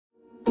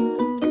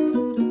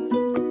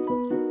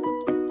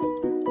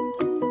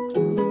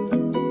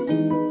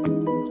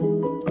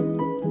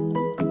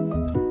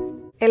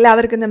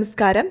എല്ലാവർക്കും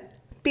നമസ്കാരം.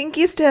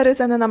 പിങ്കി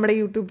സ്റ്റേറീസ് എന്ന നമ്മുടെ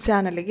യൂട്യൂബ്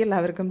ചാനലിലേക്ക്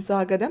എല്ലാവർക്കും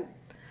സ്വാഗതം.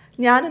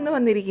 ഞാനിന്ന്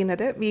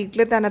വന്നിരിക്കുന്നത്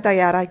വീട്ടിൽ തന്നെ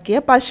തയ്യാറാക്കിയ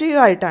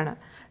പശയുമായിട്ടാണ്.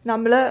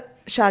 നമ്മൾ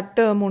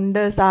ഷർട്ട്,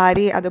 മുണ്ട്,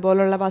 സാരി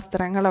അതുപോലുള്ള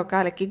വസ്ത്രങ്ങളൊക്കെ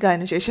അലക്കി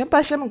കഴിഞ്ഞ ശേഷം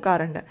പശ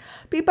മുക്കാറുണ്ട്.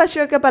 അപ്പോൾ ഈ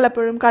പശയൊക്കെ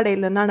പലപ്പോഴും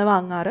കടയിൽ നിന്നാണ്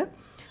വാങ്ങാറ്.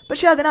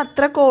 പക്ഷേ അതിന്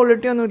അത്ര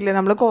ക്വാളിറ്റി ഒന്നുമില്ല.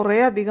 നമ്മൾ കുറേ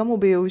അധികം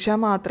ഉപയോഗിച്ചാൽ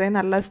മാത്രമേ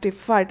നല്ല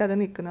സ്റ്റിഫായിട്ട് അത്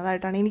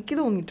നിൽക്കുന്നതായിട്ടാണ് എനിക്ക്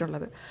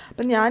തോന്നിയിട്ടുള്ളത്.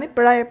 അപ്പം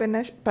ഞാനിപ്പോഴായ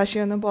പിന്നെ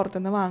പശയൊന്നും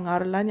പുറത്തുനിന്ന്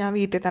വാങ്ങാറില്ല. ഞാൻ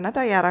വീട്ടിൽ തന്നെ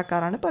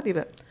തയ്യാറാക്കാറാണ്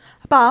പതിവ്.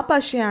 അപ്പോൾ ആ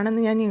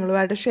പശയാണെന്ന് ഞാൻ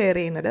നിങ്ങളുമായിട്ട് ഷെയർ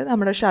ചെയ്യുന്നത്.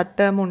 നമ്മുടെ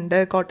ഷർട്ട്, മുണ്ട്,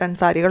 കോട്ടൺ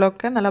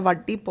സാരികളൊക്കെ നല്ല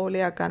വടി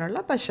പോലെയാക്കാനുള്ള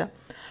പശ.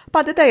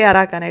 അപ്പോൾ അത്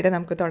തയ്യാറാക്കാനായിട്ട്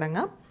നമുക്ക്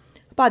തുടങ്ങാം.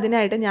 അപ്പോൾ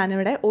അതിനായിട്ട്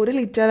ഞാനിവിടെ 1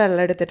 ലിറ്റർ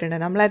വെള്ളം എടുത്തിട്ടുണ്ട്.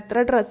 നമ്മൾ എത്ര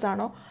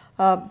ഡ്രസ്സാണോ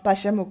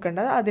പശ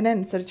മുക്കേണ്ടത്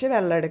അതിനനുസരിച്ച്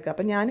വെള്ളം എടുക്കുക.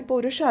 അപ്പോൾ ഞാനിപ്പോൾ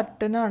ഒരു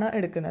ഷർട്ടിനാണ്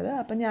എടുക്കുന്നത്.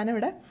 അപ്പോൾ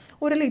ഞാനിവിടെ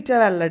 1 ലിറ്റർ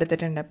വെള്ളം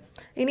എടുത്തിട്ടുണ്ട്.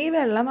 ഇനി ഈ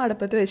വെള്ളം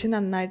അടുപ്പത്ത് വെച്ച്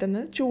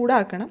നന്നായിട്ടൊന്ന്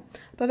ചൂടാക്കണം.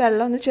 അപ്പോൾ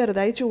വെള്ളം ഒന്ന്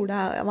ചെറുതായി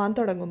ചൂടാവാൻ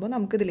തുടങ്ങുമ്പോൾ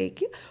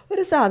നമുക്കിതിലേക്ക്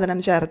ഒരു സാധനം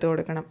ചേർത്ത്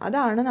കൊടുക്കണം.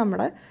 അതാണ്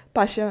നമ്മുടെ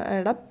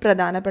പശയുടെ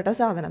പ്രധാനപ്പെട്ട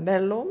സാധനം.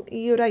 വെള്ളവും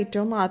ഈ ഒരു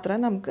ഐറ്റവും മാത്രമേ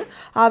നമുക്ക്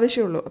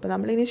ആവശ്യമുള്ളൂ. അപ്പോൾ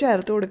നമ്മളിനി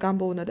ചേർത്ത് കൊടുക്കാൻ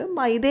പോകുന്നത്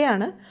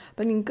മൈദയാണ്.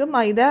 അപ്പോൾ നിങ്ങൾക്ക്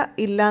മൈദ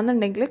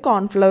ഇല്ലയെന്നുണ്ടെങ്കിൽ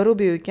കോൺഫ്ലവർ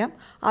ഉപയോഗിക്കാം.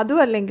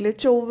 അതും അല്ലെങ്കിൽ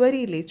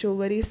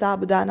ചൊവ്വരി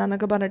സാബുദാന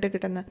എന്നൊക്കെ പറഞ്ഞിട്ട്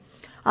കിട്ടുന്ന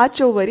ആ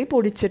ചൊവ്വരി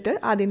പൊടിച്ചിട്ട്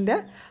അതിൻ്റെ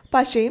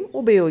പശയും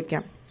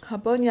ഉപയോഗിക്കാം.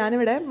 അപ്പോൾ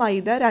ഞാനിവിടെ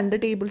 2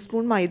 ടേബിൾ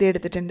സ്പൂൺ മൈദ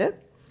എടുത്തിട്ടുണ്ട്.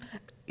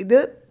 ഇത്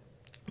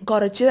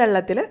കുറച്ച്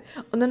വെള്ളത്തിൽ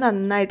ഒന്ന്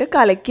നന്നായിട്ട്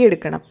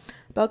കലക്കിയെടുക്കണം.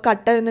 അപ്പോൾ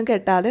കട്ടയൊന്നും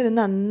കെട്ടാതെ ഇത്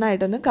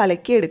നന്നായിട്ടൊന്ന്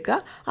കലക്കിയെടുക്കുക.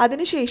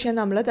 അതിനുശേഷം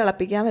നമ്മൾ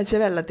തിളപ്പിക്കാൻ വെച്ച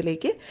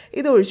വെള്ളത്തിലേക്ക്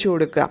ഇത് ഒഴിച്ചു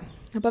കൊടുക്കുക.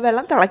 അപ്പോൾ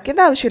വെള്ളം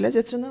തിളയ്ക്കേണ്ട ആവശ്യമില്ല,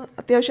 ജസ്റ്റ് ഒന്ന്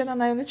അത്യാവശ്യം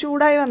നന്നായി ഒന്ന്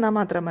ചൂടായി വന്നാൽ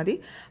മാത്രം മതി.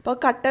 അപ്പോൾ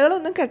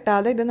കട്ടകളൊന്നും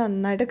കെട്ടാതെ ഇത്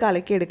നന്നായിട്ട്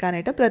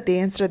കലക്കിയെടുക്കാനായിട്ട്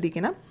പ്രത്യേകം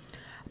ശ്രദ്ധിക്കണം.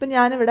 അപ്പോൾ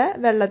ഞാനിവിടെ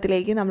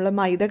വെള്ളത്തിലേക്ക് നമ്മൾ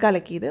മൈദ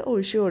കലക്കിയത്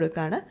ഒഴിച്ചു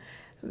കൊടുക്കുകയാണ്.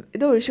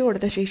 ഇത് ഒഴിച്ചു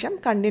കൊടുത്ത ശേഷം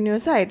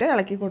കണ്ടിന്യൂസ് ആയിട്ട്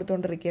ഇളക്കി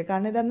കൊടുത്തുകൊണ്ടിരിക്കുക.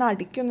 കാരണം ഇതൊന്ന്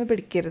അടിക്കൊന്നും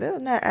പിടിക്കരുത്,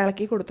 ഒന്ന്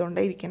ഇളക്കി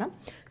കൊടുത്തുകൊണ്ടേ ഇരിക്കണം.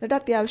 എന്നിട്ട്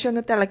അത്യാവശ്യം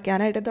ഒന്ന്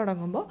തിളയ്ക്കാനായിട്ട്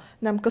തുടങ്ങുമ്പോൾ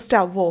നമുക്ക്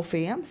സ്റ്റവ് ഓഫ്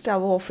ചെയ്യാം.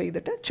 സ്റ്റവ് ഓഫ്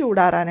ചെയ്തിട്ട്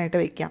ചൂടാറാനായിട്ട്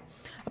വയ്ക്കാം.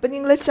 അപ്പോൾ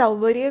നിങ്ങൾ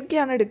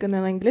ചവ്വരിയൊക്കെയാണ്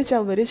എടുക്കുന്നതെങ്കിൽ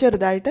ചവ്വരി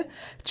ചെറുതായിട്ട്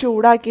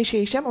ചൂടാക്കിയ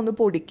ശേഷം ഒന്ന്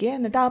പൊടിക്കുക.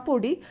 എന്നിട്ട് ആ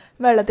പൊടി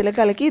വെള്ളത്തിൽ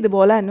കലക്കി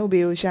ഇതുപോലെ തന്നെ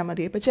ഉപയോഗിച്ചാൽ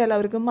മതി. ഇപ്പോൾ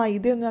ചിലവർക്ക്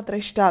മൈദയൊന്നും അത്ര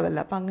ഇഷ്ടമാവില്ല.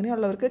 അപ്പോൾ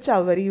അങ്ങനെയുള്ളവർക്ക്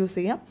ചവ്വരി യൂസ്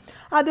ചെയ്യാം.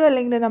 അതും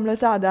അല്ലെങ്കിൽ നമ്മൾ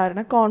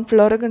സാധാരണ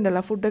കോൺഫ്ലവറൊക്കെ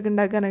ഉണ്ടല്ലോ, ഫുഡൊക്കെ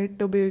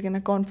ഉണ്ടാക്കാനായിട്ട്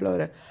ഉപയോഗിക്കുന്ന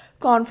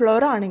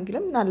കോൺഫ്ലവർ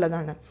ആണെങ്കിലും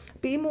നല്ലതാണ്.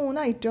 അപ്പോൾ ഈ 3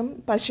 ഐറ്റം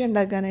പശ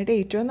ഉണ്ടാക്കാനായിട്ട്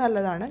ഏറ്റവും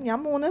നല്ലതാണ്. ഞാൻ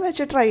 3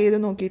 വെച്ച് ട്രൈ ചെയ്ത്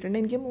നോക്കിയിട്ടുണ്ട്.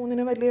 എനിക്ക്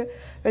 3നും വലിയ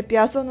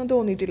വ്യത്യാസമൊന്നും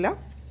തോന്നിയിട്ടില്ല.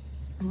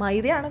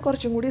 മൈദയാണ്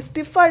കുറച്ചും കൂടി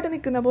സ്റ്റിഫായിട്ട്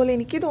നിൽക്കുന്ന പോലെ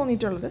എനിക്ക്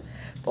തോന്നിയിട്ടുള്ളത്.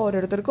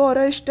 ഓരോരുത്തർക്കും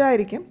ഓരോ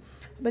ഇഷ്ടമായിരിക്കും.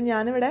 അപ്പം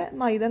ഞാനിവിടെ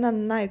മൈദ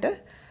നന്നായിട്ട്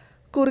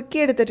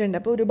കുറുക്കിയെടുത്തിട്ടുണ്ട്.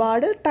 അപ്പോൾ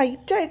ഒരുപാട്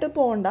ടൈറ്റായിട്ട്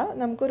പോകണ്ട,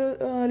 നമുക്കൊരു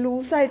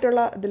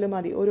ലൂസായിട്ടുള്ള ഇതിൽ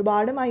മതി.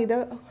 ഒരുപാട് മൈദ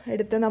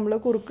എടുത്ത് നമ്മൾ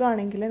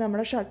കുറുക്കുകയാണെങ്കിൽ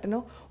നമ്മുടെ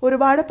ഷർട്ടിന്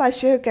ഒരുപാട്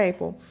പശയൊക്കെ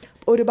ആയിപ്പോവും.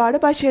 ഒരുപാട്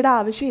പശയുടെ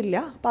ആവശ്യമില്ല.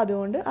 അപ്പോൾ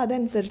അതുകൊണ്ട്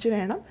അതനുസരിച്ച്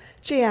വേണം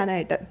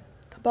ചെയ്യാനായിട്ട്.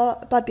 അപ്പോൾ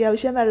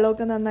അത്യാവശ്യം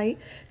വെള്ളമൊക്കെ നന്നായി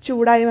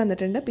ചൂടായി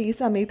വന്നിട്ടുണ്ട്. അപ്പോൾ ഈ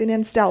സമയത്ത്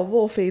ഞാൻ സ്റ്റവ്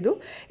ഓഫ് ചെയ്തു.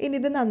 ഇനി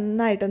ഇത്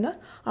നന്നായിട്ടൊന്ന്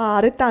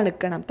ആറി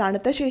തണുക്കണം.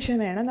 തണുത്ത ശേഷം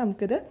വേണം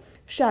നമുക്കിത്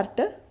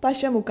ഷർട്ട്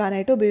പശ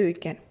മുക്കാനായിട്ട്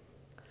ഉപയോഗിക്കാൻ.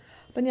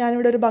 അപ്പോൾ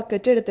ഞാനിവിടെ ഒരു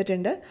ബക്കറ്റ്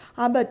എടുത്തിട്ടുണ്ട്.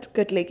 ആ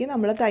ബക്കറ്റിലേക്ക്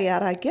നമ്മൾ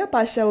തയ്യാറാക്കിയ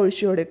പശ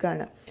ഒഴിച്ചു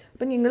കൊടുക്കുകയാണ്.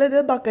 അപ്പോൾ നിങ്ങളിത്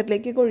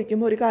ബക്കറ്റിലേക്ക്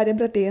ഒഴിക്കുമ്പോൾ ഒരു കാര്യം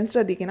പ്രത്യേകം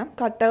ശ്രദ്ധിക്കണം.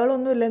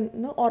 കട്ടകളൊന്നും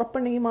ഇല്ലെന്ന്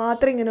ഉറപ്പുണ്ടെങ്കിൽ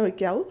മാത്രമേ ഇങ്ങനെ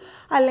ഒഴിക്കാവൂ.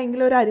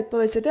 അല്ലെങ്കിൽ ഒരു അരിപ്പ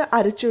വെച്ചിട്ട്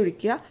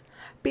അരച്ചൊഴിക്കുക.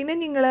 പിന്നെ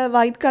നിങ്ങൾ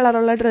വൈറ്റ്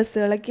കളറുള്ള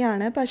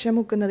ഡ്രസ്സുകളൊക്കെയാണ് പശ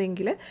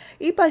മുക്കുന്നതെങ്കിൽ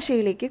ഈ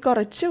പശയിലേക്ക്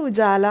കുറച്ച്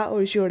ഉജാല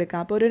ഒഴിച്ചു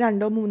കൊടുക്കുക. അപ്പോൾ ഒരു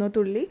 2-3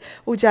 തുള്ളി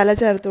ഉജാല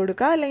ചേർത്ത്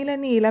കൊടുക്കുക, അല്ലെങ്കിൽ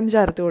നീലം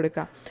ചേർത്ത്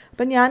കൊടുക്കുക.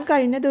 അപ്പം ഞാൻ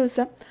കഴിഞ്ഞ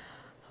ദിവസം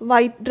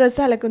വൈറ്റ്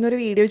ഡ്രസ്സ് അലക്കുന്നൊരു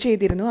വീഡിയോ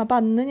ചെയ്തിരുന്നു. അപ്പോൾ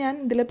അന്ന് ഞാൻ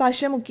ഇതിൽ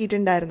പശ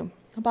മുക്കിയിട്ടുണ്ടായിരുന്നു.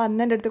 അപ്പോൾ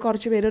അന്ന് എൻ്റെ അടുത്ത്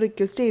കുറച്ച് പേര്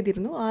റിക്വസ്റ്റ്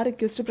ചെയ്തിരുന്നു. ആ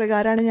റിക്വസ്റ്റ്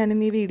പ്രകാരമാണ്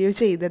ഞാനിന്ന് ഈ വീഡിയോ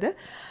ചെയ്തത്.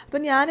 അപ്പോൾ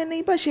ഞാനിന്ന്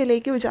ഈ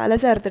പശയിലേക്ക് ഉജാല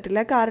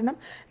ചേർത്തിട്ടില്ല. കാരണം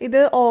ഇത്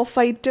ഓഫ്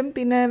വൈറ്റും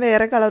പിന്നെ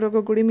വേറെ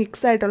കളറൊക്കെ കൂടി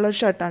മിക്സ് ആയിട്ടുള്ളൊരു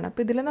ഷർട്ടാണ്.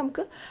 അപ്പോൾ ഇതിൽ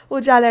നമുക്ക്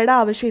ഉജാലയുടെ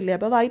ആവശ്യമില്ല.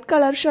 അപ്പോൾ വൈറ്റ്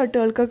കളർ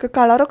ഷർട്ടുകൾക്കൊക്കെ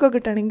കളറൊക്കെ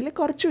കിട്ടണമെങ്കിൽ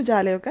കുറച്ച്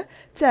ഉജാലയൊക്കെ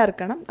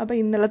ചേർക്കണം. അപ്പോൾ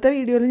ഇന്നലത്തെ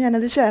വീഡിയോയിൽ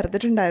ഞാനത്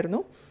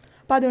ചേർത്തിട്ടുണ്ടായിരുന്നു.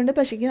 അപ്പോൾ അതുകൊണ്ട്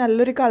പശയ്ക്ക്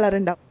നല്ലൊരു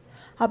കളറുണ്ടാവും.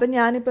 അപ്പം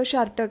ഞാനിപ്പോൾ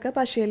ഷർട്ടൊക്കെ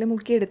പശയിൽ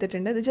മുക്കി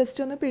എടുത്തിട്ടുണ്ട്. ഇത്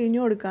ജസ്റ്റ് ഒന്ന് പിഴിഞ്ഞു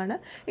കൊടുക്കുകയാണ്.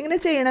 ഇങ്ങനെ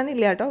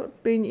ചെയ്യണമെന്നില്ല കേട്ടോ,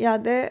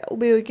 പിഴിയാതെ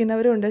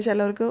ഉപയോഗിക്കുന്നവരുണ്ട്.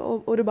 ചിലവർക്ക്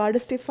ഒരുപാട്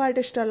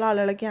സ്റ്റിഫായിട്ട് ഇഷ്ടമുള്ള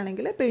ആളുകളൊക്കെ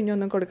ആണെങ്കിൽ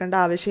പിഴിഞ്ഞൊന്നും കൊടുക്കേണ്ട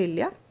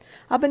ആവശ്യമില്ല.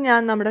 അപ്പം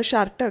ഞാൻ നമ്മുടെ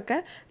ഷർട്ടൊക്കെ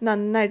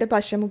നന്നായിട്ട്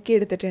പശ മുക്കി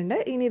എടുത്തിട്ടുണ്ട്.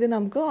 ഇനി ഇത്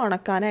നമുക്ക്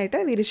ഉണക്കാനായിട്ട്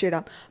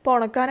വിരിച്ചിടാം. അപ്പോൾ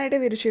ഉണക്കാനായിട്ട്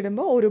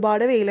വിരിച്ചിടുമ്പോൾ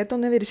ഒരുപാട്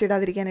വെയിലത്തൊന്നും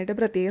വിരിച്ചിടാതിരിക്കാനായിട്ട്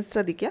പ്രത്യേകം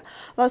ശ്രദ്ധിക്കുക.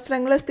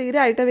 വസ്ത്രങ്ങൾ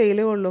സ്ഥിരമായിട്ട്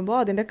വെയിൽ കൊള്ളുമ്പോൾ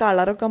അതിൻ്റെ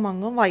കളറൊക്കെ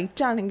മങ്ങും.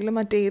 വൈറ്റ് ആണെങ്കിലും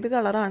മറ്റേത്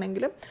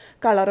കളറാണെങ്കിലും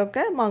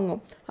കളറൊക്കെ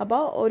മങ്ങും.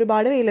 അപ്പോൾ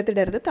ഒരുപാട്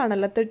വെയിലത്തിടരുത്,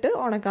 തണലത്തിട്ട്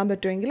ഉണക്കാൻ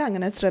പറ്റുമെങ്കിൽ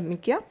അങ്ങനെ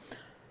ശ്രമിക്കുക.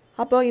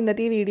 അപ്പോൾ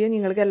ഇന്നത്തെ ഈ വീഡിയോ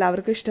നിങ്ങൾക്ക്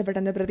എല്ലാവർക്കും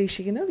ഇഷ്ടപ്പെട്ടെന്ന്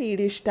പ്രതീക്ഷിക്കുന്നു.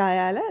 വീഡിയോ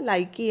ഇഷ്ടമായാൽ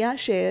ലൈക്ക്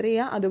ചെയ്യുക, ഷെയർ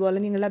ചെയ്യുക. അതുപോലെ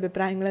നിങ്ങളുടെ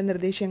അഭിപ്രായങ്ങളും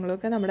നിർദ്ദേശങ്ങളും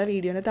ഒക്കെ നമ്മുടെ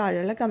വീഡിയോന്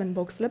താഴെയുള്ള കമൻറ്റ്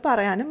ബോക്സിൽ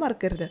പറയാനും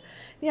മറക്കരുത്.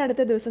 ഇനി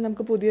അടുത്ത ദിവസം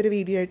നമുക്ക് പുതിയൊരു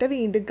വീഡിയോ ആയിട്ട്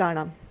വീണ്ടും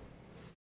കാണാം.